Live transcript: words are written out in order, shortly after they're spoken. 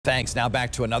Thanks. Now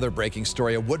back to another breaking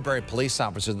story. A Woodbury police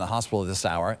officer in the hospital this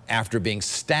hour after being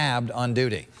stabbed on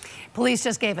duty. Police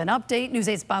just gave an update. News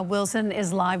 8's Bob Wilson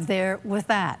is live there with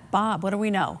that. Bob, what do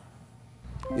we know?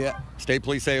 Yeah, state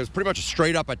police say it was pretty much a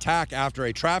straight-up attack after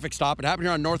a traffic stop. It happened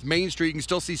here on North Main Street. You can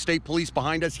still see state police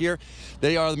behind us here.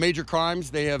 They are the major crimes.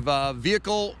 They have a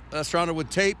vehicle surrounded with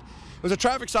tape. It was a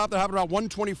traffic stop that happened around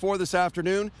 1:24 this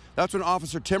afternoon. That's when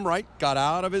Officer Tim Wright got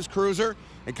out of his cruiser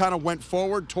and kind of went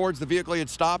forward towards the vehicle he had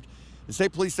stopped. The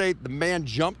state police say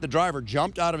the driver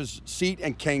jumped out of his seat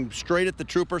and came straight at the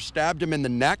trooper, stabbed him in the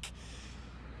neck.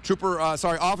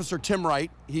 Officer Tim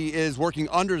Wright, he is working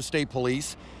under the state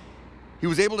police. He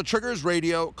was able to trigger his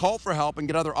radio, call for help, and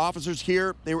get other officers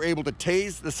here. They were able to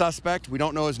tase the suspect. We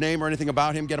don't know his name or anything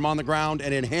about him. Get him on the ground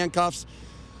and in handcuffs.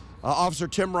 Officer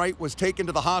Tim Wright was taken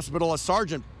to the hospital. A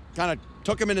sergeant kind of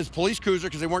took him in his police cruiser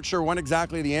because they weren't sure when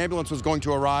exactly the ambulance was going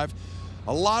to arrive.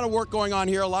 A lot of work going on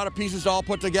here, a lot of pieces to all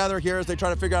put together here as they try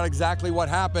to figure out exactly what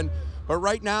happened. But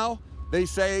right now, they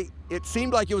say it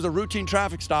seemed like it was a routine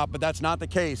traffic stop, but that's not the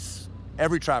case.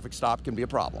 Every traffic stop can be a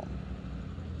problem.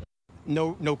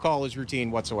 No call is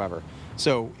routine whatsoever.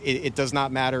 So it does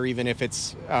not matter even if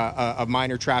it's a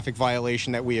minor traffic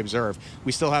violation that we observe.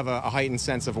 We still have a heightened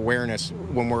sense of awareness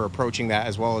when we're approaching that,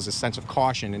 as well as a sense of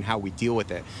caution in how we deal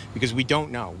with it. Because we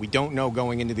don't know. We don't know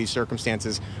going into these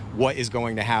circumstances what is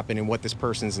going to happen and what this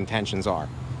person's intentions are.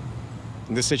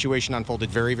 And this situation unfolded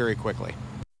very, very quickly.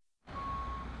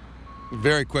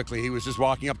 Very quickly. He was just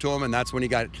walking up to him, and that's when he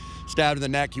got stabbed in the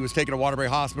neck. He was taken to Waterbury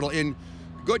Hospital in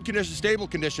good condition, stable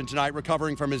condition tonight,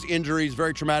 recovering from his injuries.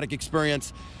 Very traumatic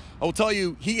experience. I will tell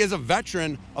you, he is a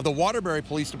veteran of the Waterbury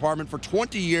Police Department for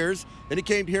 20 years. Then he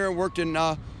came here and worked in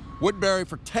Woodbury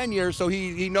for 10 years, so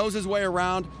he knows his way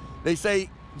around. They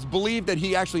say it's believed that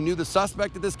he actually knew the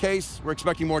suspect in this case. We're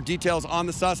expecting more details on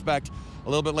the suspect a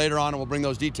little bit later on, and we'll bring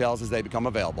those details as they become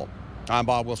available. I'm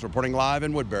Bob Wilson reporting live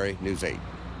in Woodbury, News 8.